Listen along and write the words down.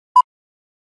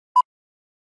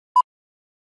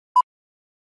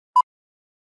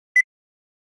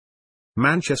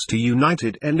Manchester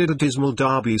United ended a dismal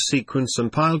derby sequence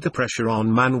and piled the pressure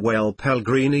on Manuel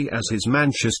Pellegrini as his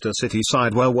Manchester City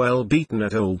side were well beaten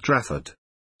at Old Trafford.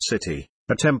 City,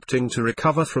 attempting to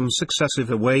recover from successive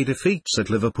away defeats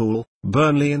at Liverpool,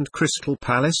 Burnley and Crystal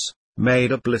Palace,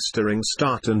 made a blistering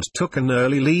start and took an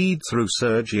early lead through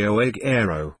Sergio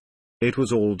Aguero. It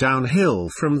was all downhill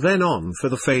from then on for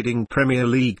the fading Premier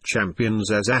League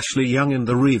champions as Ashley Young and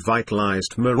the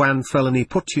revitalised Marouane Fellaini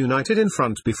put United in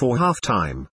front before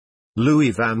half-time.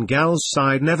 Louis van Gaal's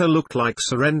side never looked like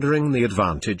surrendering the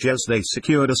advantage as they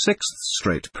secured a sixth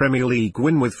straight Premier League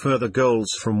win with further goals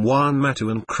from Juan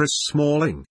and Chris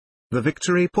Smalling. The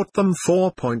victory put them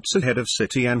 4 points ahead of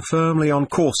City and firmly on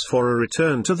course for a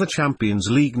return to the Champions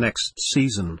League next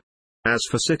season. As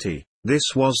for City, this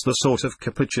was the sort of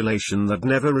capitulation that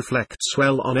never reflects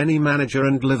well on any manager,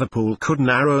 and Liverpool could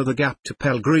narrow the gap to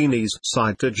Pellegrini's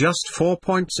side to just 4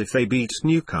 points if they beat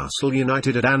Newcastle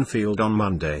United at Anfield on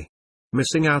Monday.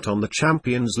 Missing out on the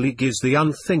Champions League is the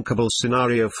unthinkable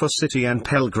scenario for City and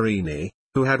Pellegrini,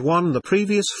 who had won the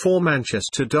previous 4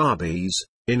 Manchester derbies,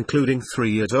 including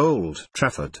 3 at Old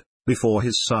Trafford, before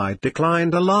his side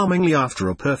declined alarmingly after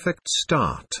a perfect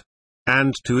start.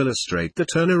 And to illustrate the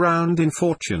turnaround in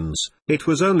fortunes, it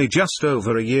was only just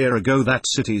over a year ago that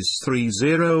City's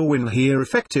 3-0 win here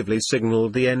effectively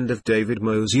signalled the end of David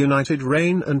Moyes' United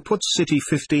reign and put City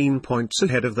 15 points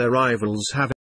ahead of their rivals, having